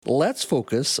Let's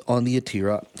focus on the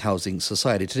Atira Housing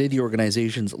Society. Today, the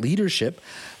organization's leadership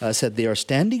said they are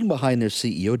standing behind their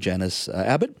CEO, Janice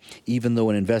Abbott, even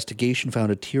though an investigation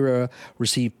found Atira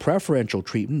received preferential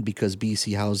treatment because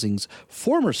BC Housing's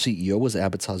former CEO was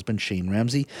Abbott's husband, Shane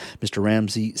Ramsey. Mr.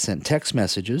 Ramsey sent text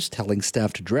messages telling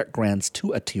staff to direct grants to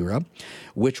Atira,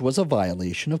 which was a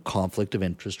violation of conflict of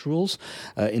interest rules.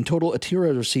 In total, Atira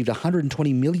has received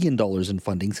 $120 million in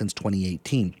funding since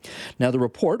 2018. Now, the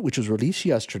report, which was released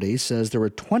yesterday, says there were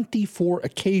 24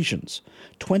 occasions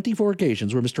where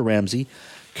Mr. Ramsey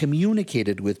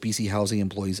communicated with BC Housing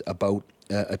employees about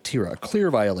Atira, a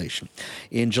clear violation.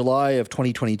 In July of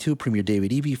 2022, Premier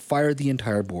David Eby fired the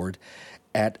entire board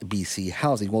at BC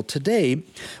Housing. Well, today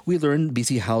we learned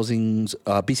BC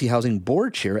Housing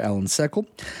Board Chair Alan Seckel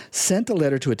sent a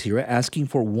letter to Atira asking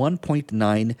for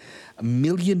 $1.9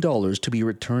 million to be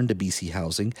returned to BC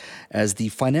Housing as the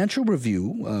financial review,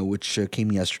 which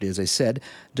came yesterday, as I said,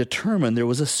 determined there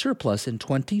was a surplus in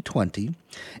 2020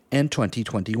 and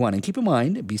 2021. And keep in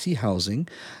mind, BC Housing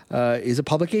is a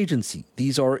public agency.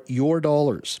 These are your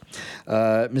dollars.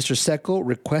 Mr. Seckel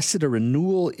requested a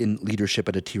renewal in leadership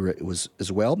at Atira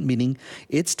as well, meaning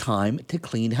it's time to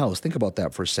clean house. Think about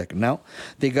that for a second. Now,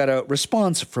 they got a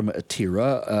response from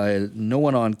Atira. No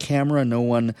one on camera, no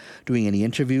one doing any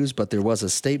interviews, but there was a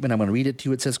statement. I'm going to read it to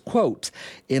you. It says, quote,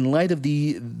 "In light of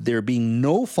there being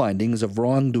no findings of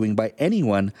wrongdoing by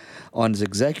anyone on its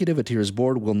executive, Atira's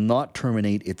board will not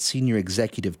terminate its senior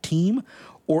executive team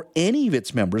or any of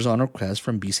its members on request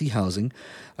from BC Housing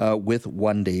with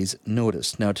 1 day's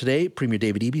notice." Now, today, Premier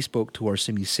David Eby spoke to our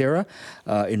Simi Sarah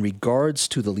in regards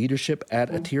to the leadership at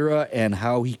Atira and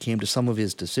how he came to some of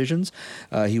his decisions.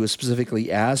 He was specifically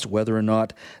asked whether or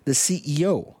not the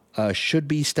CEO should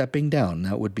be stepping down.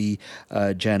 That would be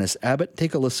Janice Abbott.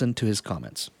 Take a listen to his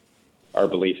comments. Our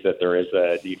belief that there is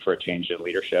a need for a change in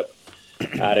leadership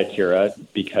at Atira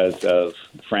because of,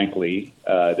 frankly,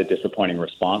 the disappointing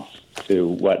response to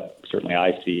what certainly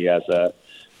I see as a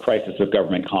crisis of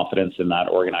government confidence in that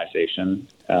organization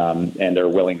and their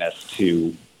willingness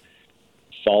to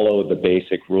follow the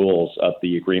basic rules of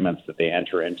the agreements that they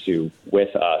enter into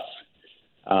with us.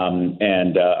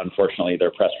 Unfortunately,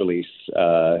 their press release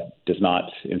does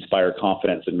not inspire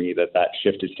confidence in me that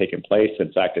shift has taken place.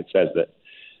 In fact, it says that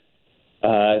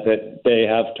they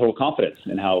have total confidence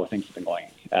in how things have been going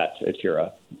at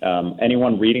Atira.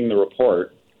 Anyone reading the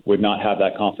report would not have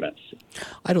that confidence.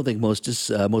 I don't think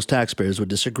most taxpayers would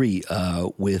disagree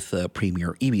with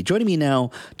Premier Eby. Joining me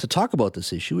now to talk about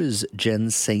this issue is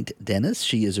Jen St. Dennis.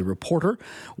 She is a reporter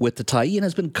with the Tyee and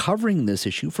has been covering this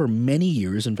issue for many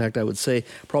years. In fact, I would say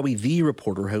probably the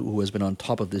reporter who has been on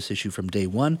top of this issue from day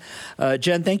one.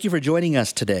 Jen, thank you for joining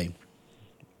us today.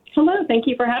 Hello, thank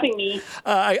you for having me.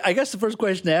 I guess the first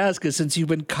question to ask is, since you've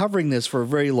been covering this for a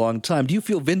very long time, do you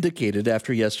feel vindicated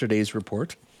after yesterday's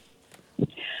report?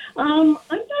 I'm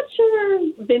not sure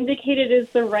vindicated is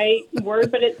the right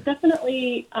word, but it's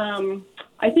definitely,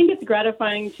 I think it's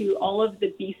gratifying to all of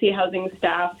the BC Housing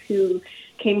staff who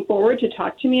came forward to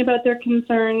talk to me about their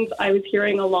concerns. I was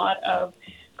hearing a lot of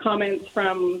comments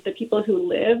from the people who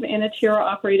live in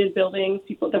Atira-operated buildings,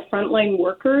 the frontline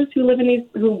workers who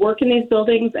work in these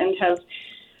buildings and have,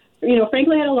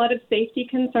 frankly had a lot of safety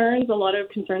concerns, a lot of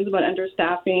concerns about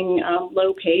understaffing,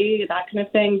 low pay, that kind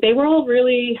of thing. They were all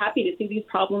really happy to see these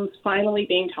problems finally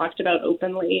being talked about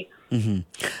openly.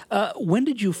 Mm-hmm. When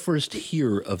did you first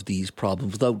hear of these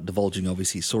problems, without divulging,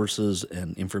 obviously, sources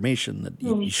and information that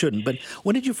you shouldn't, but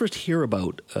when did you first hear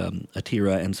about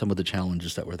Atira and some of the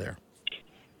challenges that were there?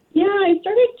 Yeah, I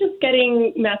started just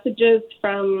getting messages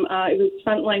from, it was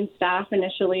frontline staff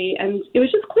initially, and it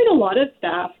was just quite a lot of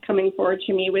staff coming forward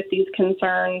to me with these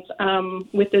concerns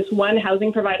with this one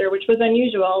housing provider, which was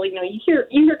unusual. You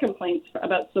hear complaints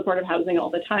about supportive housing all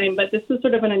the time, but this was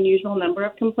sort of an unusual number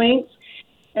of complaints.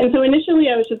 And so initially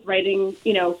I was just writing,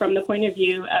 from the point of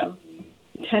view of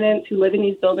tenants who live in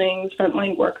these buildings,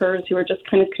 frontline workers who are just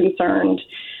kind of concerned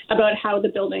about how the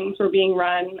buildings were being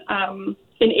run.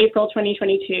 In April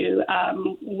 2022,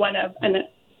 one of an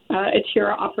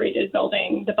Atira-operated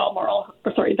building, the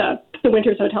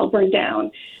Winters Hotel burned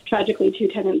down. Tragically, 2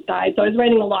 tenants died. So I was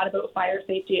writing a lot about fire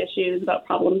safety issues, about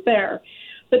problems there.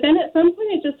 But then at some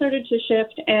point it just started to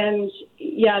shift, and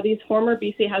these former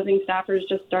BC Housing staffers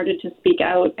just started to speak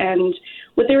out, and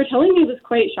what they were telling me was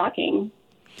quite shocking.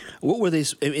 What were they?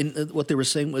 What they were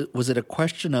saying, was it a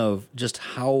question of just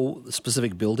how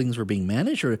specific buildings were being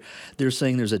managed, or they're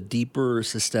saying there's a deeper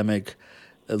systemic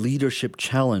leadership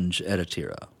challenge at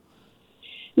Atira?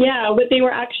 Yeah, what the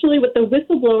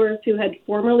whistleblowers who had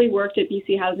formerly worked at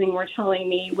BC Housing were telling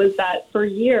me was that for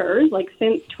years, like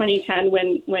since 2010,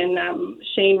 when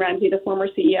Shane Ramsey, the former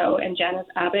CEO, and Janice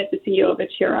Abbott, the CEO of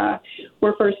Atira,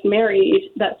 were first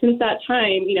married, that since that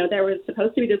time, there was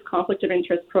supposed to be this conflict of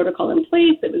interest protocol in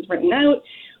place. It was written out,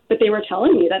 but they were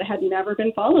telling me that it had never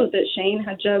been followed, that Shane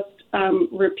had just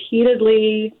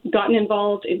repeededly gotten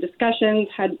involved in discussions,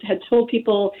 had told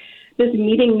people this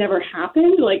meeting never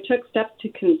happened, took steps to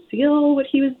conceal what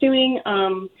he was doing.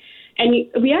 And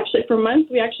we actually, for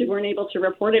months, we actually weren't able to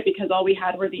report it because all we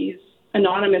had were these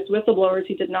anonymous whistleblowers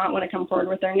who did not want to come forward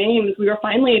with their names. We were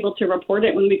finally able to report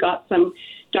it when we got some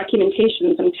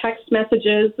documentation, some text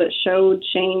messages that showed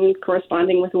Shane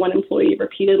corresponding with one employee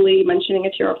repeatedly mentioning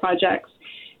Atira projects,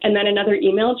 and then another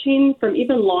email chain from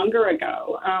even longer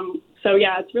ago. So,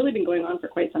 yeah, it's really been going on for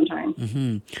quite some time.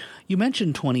 Mm-hmm. You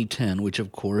mentioned 2010, which,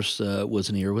 of course, was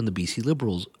an era when the BC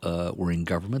Liberals were in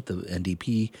government. The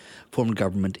NDP formed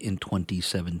government in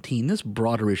 2017. This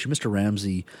broader issue, Mr.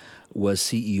 Ramsey was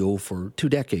CEO for 2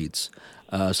 decades.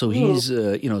 So he's,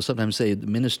 sometimes say the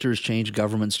ministers change,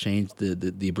 governments change,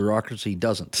 the bureaucracy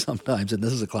doesn't sometimes, and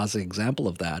this is a classic example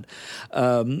of that.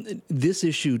 This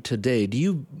issue today, do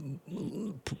you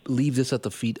leave this at the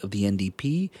feet of the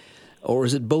NDP, or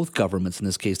is it both governments in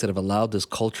this case that have allowed this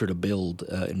culture to build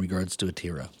in regards to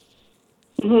Atira?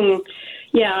 Mm-hmm.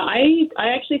 Yeah, I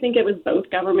actually think it was both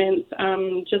governments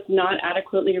just not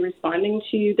adequately responding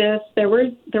to this. There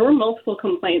were multiple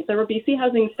complaints. There were BC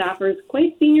Housing staffers,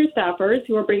 quite senior staffers,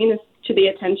 who were bringing this to the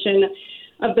attention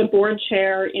of the board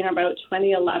chair in about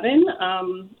 2011,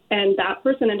 and that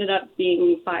person ended up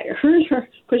being fired or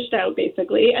pushed out,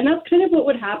 basically. And that's kind of what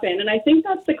would happen. And I think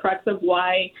that's the crux of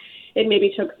why it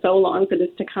maybe took so long for this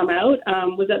to come out,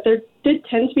 was that there did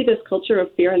tend to be this culture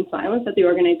of fear and silence at the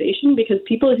organization because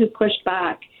people who pushed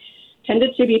back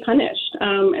tended to be punished.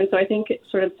 And so I think it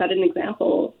sort of set an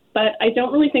example. But I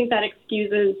don't really think that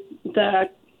excuses the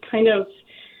kind of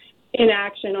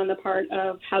inaction on the part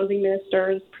of housing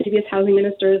ministers, previous housing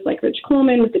ministers like Rich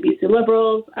Coleman with the BC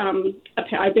Liberals.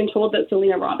 I've been told that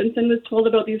Selena Robinson was told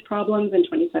about these problems in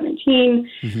 2017.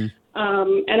 Mm-hmm.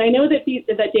 And I know that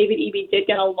David Eby did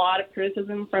get a lot of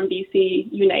criticism from BC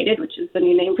United, which is the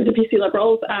new name for the BC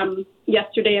Liberals,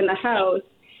 yesterday in the House.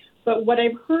 But what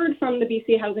I've heard from the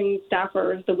BC Housing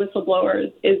staffers, the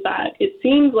whistleblowers, is that it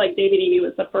seems like David Eby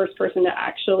was the first person to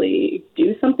actually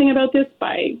do something about this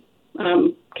by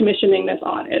commissioning this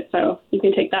audit. So you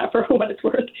can take that for what it's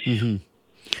worth. Mm-hmm.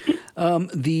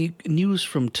 The news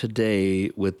from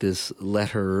today with this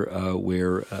letter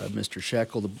where Mr.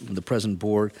 Shekel, the present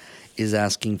board, is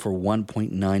asking for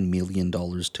 $1.9 million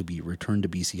to be returned to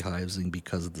BC Housing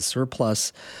because of the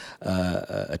surplus.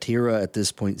 Atira at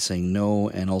this point saying no,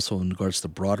 and also in regards to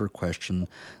the broader question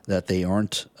that they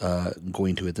aren't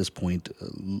going to at this point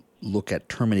look at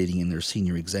terminating in their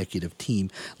senior executive team.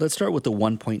 Let's start with the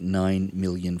 $1.9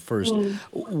 million first.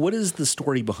 What is the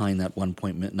story behind that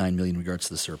 $1.9 million in regards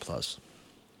to the surplus?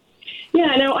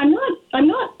 Yeah, no, I'm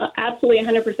not absolutely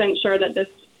 100% sure that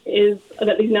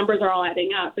these numbers are all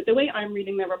adding up. But the way I'm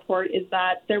reading the report is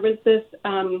that there was this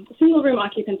single room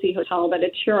occupancy hotel that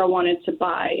Atira wanted to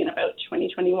buy in about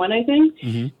 2021, I think,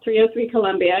 303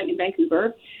 Columbia in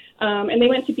Vancouver. And they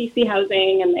went to BC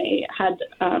Housing and they had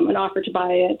an offer to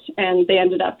buy it, and they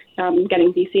ended up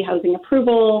getting BC Housing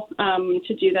approval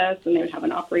to do this, and they would have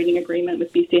an operating agreement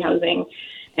with BC Housing.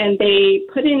 And they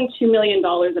put in $2 million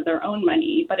of their own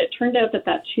money, but it turned out that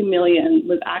 $2 million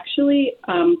was actually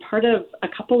part of a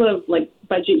couple of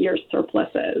budget year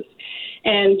surpluses.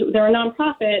 And they're a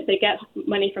nonprofit. They get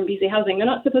money from BC Housing. They're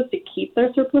not supposed to keep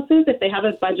their surpluses. If they have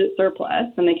a budget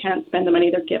surplus and they can't spend the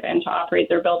money they're given to operate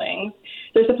their buildings,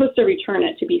 they're supposed to return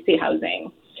it to BC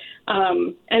Housing.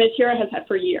 And Atira has had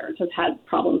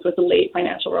problems with the late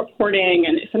financial reporting,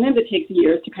 and sometimes it takes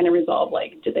years to kind of resolve,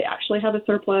 did they actually have a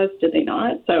surplus? Did they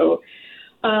not? So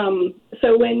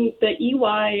when the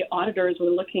EY auditors were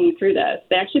looking through this,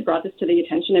 they actually brought this to the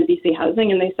attention of BC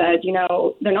Housing, and they said,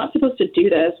 they're not supposed to do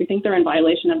this. We think they're in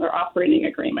violation of their operating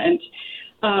agreement.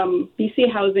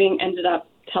 BC Housing ended up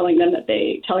telling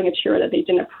Atira that they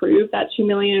didn't approve that $2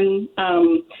 million.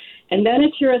 And then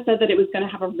Atira said that it was going to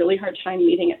have a really hard time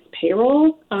meeting its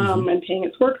payroll and paying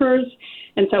its workers.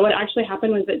 And so what actually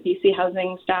happened was that BC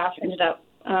Housing staff ended up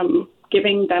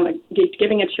giving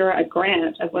Atira a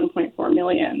grant of $1.4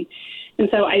 million. And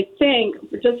so I think,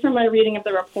 just from my reading of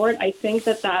the report, I think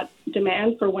that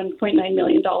demand for $1.9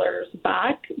 million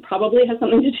back probably has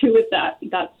something to do with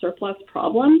that surplus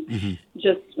problem,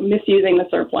 just misusing the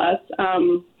surplus.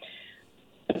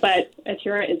 But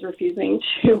Atira is refusing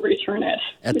to return it.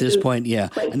 At this point, yeah.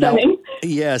 Now,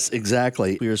 Yes,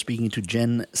 exactly. We are speaking to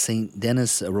Jen St.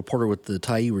 Dennis, a reporter with the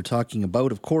Tyee. We're talking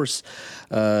about, of course,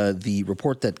 the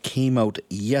report that came out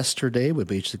yesterday, which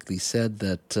basically said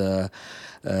that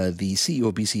the CEO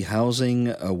of BC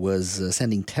Housing was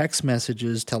sending text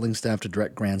messages telling staff to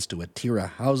direct grants to Atira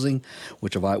Housing,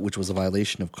 which was a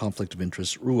violation of conflict of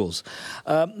interest rules.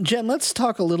 Jen, let's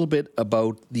talk a little bit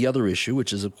about the other issue,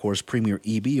 which is, of course, Premier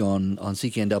Eby on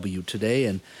CKNW today,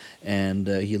 and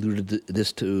he alluded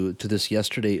to this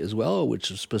yesterday as well,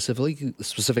 which is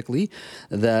specifically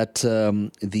that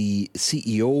the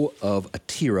CEO of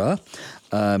Atira,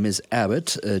 Ms.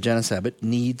 Abbott, Janice Abbott,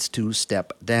 needs to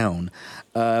step down.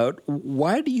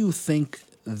 Why do you think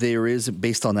there is,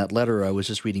 based on that letter I was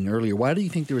just reading earlier, why do you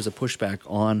think there is a pushback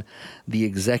on the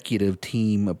executive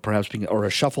team, perhaps or a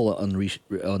shuffle on the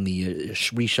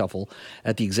reshuffle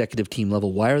at the executive team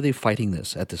level? Why are they fighting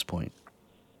this at this point?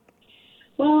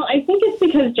 Well, I think it's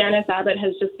because Janice Abbott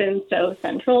has just been so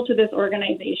central to this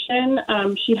organization.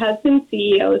 She has been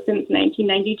CEO since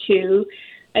 1992.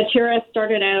 Atira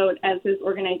started out as this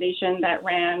organization that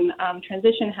ran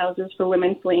transition houses for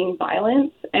women fleeing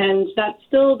violence, and that's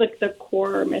still the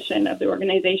core mission of the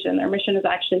organization. Their mission is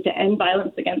actually to end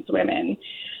violence against women.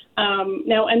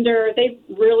 Now, they've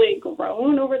really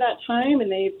grown over that time,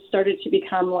 and they've started to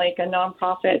become like a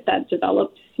nonprofit that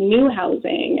develops new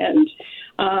housing. And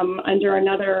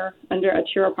under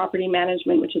Atira Property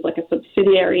Management, which is like a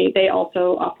subsidiary, they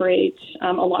also operate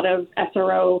a lot of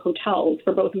SRO hotels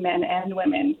for both men and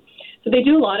women. So they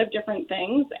do a lot of different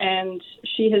things, and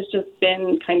she has just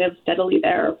been kind of steadily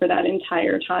there for that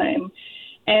entire time.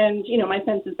 And, my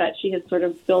sense is that she has sort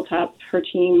of built up her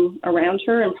team around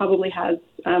her and probably has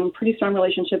pretty strong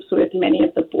relationships with many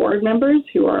of the board members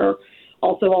who are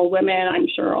also all women. I'm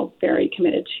sure all very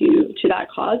committed to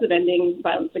that cause of ending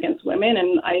violence against women,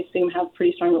 and I assume have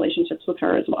pretty strong relationships with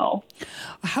her as well.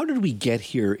 How did we get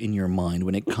here in your mind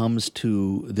when it comes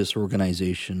to this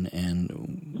organization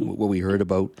and what we heard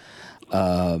about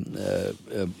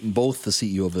both the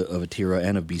CEO of Atira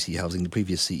and of BC Housing, the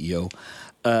previous CEO?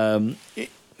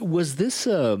 Was this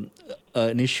an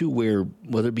issue where,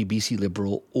 whether it be BC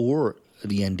Liberal or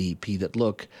the NDP, that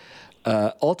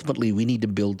ultimately we need to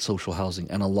build social housing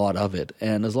and a lot of it,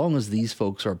 and as long as these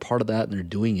folks are part of that and they're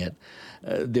doing it,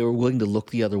 they were willing to look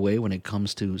the other way when it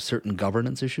comes to certain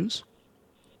governance issues?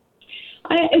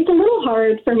 It's a little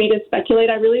hard for me to speculate.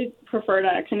 I really prefer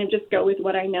to kind of just go with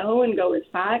what I know and go with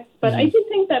facts. But I do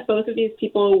think that both of these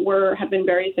people have been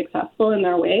very successful in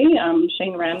their way.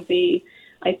 Shane Ramsey,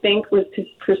 I think, was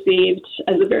perceived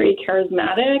as a very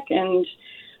charismatic and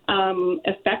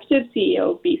effective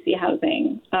CEO of BC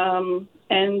Housing.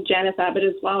 And Janice Abbott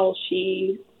as well,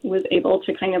 she was able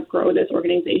to kind of grow this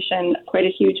organization quite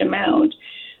a huge amount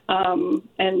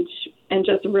and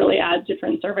just really add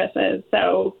different services.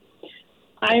 So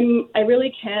I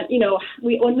really can't,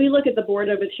 when we look at the board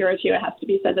of Atira too, it has to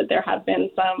be said that there have been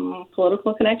some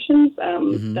political connections.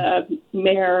 The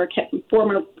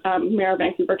former mayor of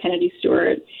Vancouver, Kennedy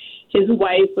Stewart, his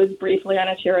wife was briefly on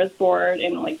Atira's board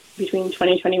in between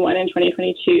 2021 and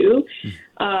 2022.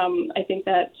 I think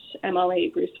that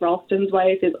MLA Bruce Ralston's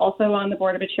wife is also on the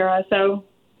board of Atira. So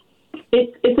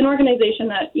it's an organization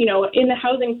that, in the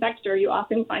housing sector, you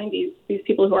often find these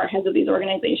people who are heads of these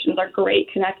organizations are great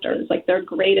connectors. They're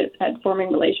great at forming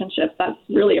relationships. That's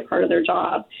really a part of their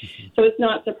job. So it's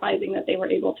not surprising that they were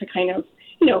able to kind of,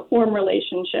 form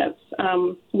relationships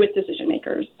with decision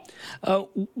makers.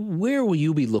 Where will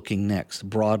you be looking next,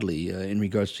 broadly, in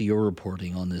regards to your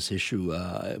reporting on this issue?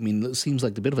 It seems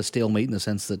like a bit of a stalemate in the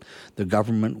sense that the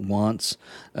government wants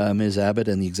Ms. Abbott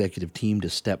and the executive team to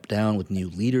step down with new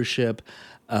leadership.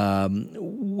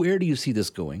 Where do you see this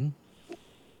going?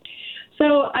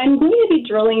 So I'm going to be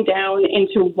drilling down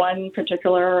into one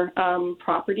particular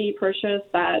property purchase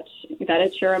that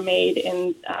Atira made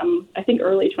in, I think,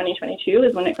 early 2022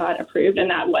 is when it got approved, and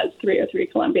that was 303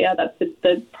 Columbia. That's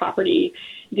the property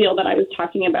deal that I was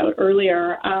talking about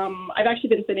earlier. I've actually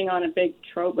been sitting on a big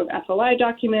trove of FOI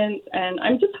documents, and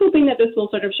I'm just hoping that this will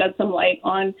sort of shed some light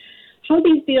on how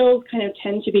these deals kind of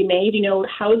tend to be made.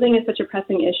 Housing is such a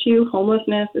pressing issue.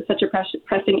 Homelessness is such a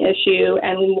pressing issue,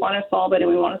 and we want to solve it, and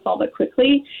we want to solve it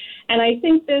quickly. And I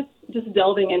think just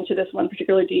delving into this one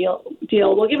particular deal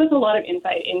will give us a lot of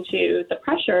insight into the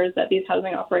pressures that these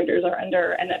housing operators are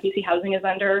under and that BC Housing is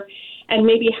under, and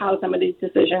maybe how some of these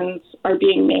decisions are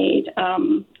being made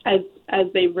as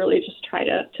they really just try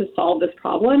to solve this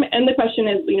problem. And the question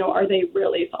is, are they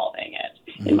really solving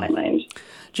it, in my mind?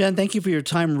 Jen, thank you for your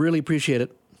time. Really appreciate it.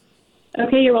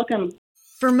 Okay, you're welcome.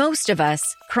 For most of us,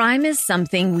 crime is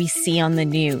something we see on the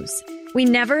news. We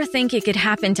never think it could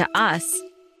happen to us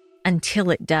until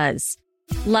it does.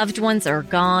 Loved ones are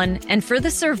gone, and for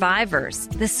the survivors,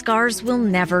 the scars will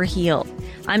never heal.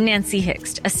 I'm Nancy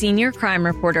Hixt, a senior crime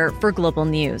reporter for Global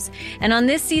News. And on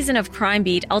this season of Crime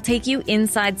Beat, I'll take you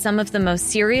inside some of the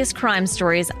most serious crime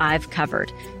stories I've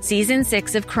covered. Season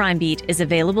 6 of Crime Beat is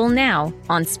available now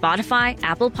on Spotify,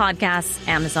 Apple Podcasts,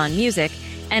 Amazon Music,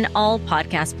 and all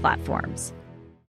podcast platforms.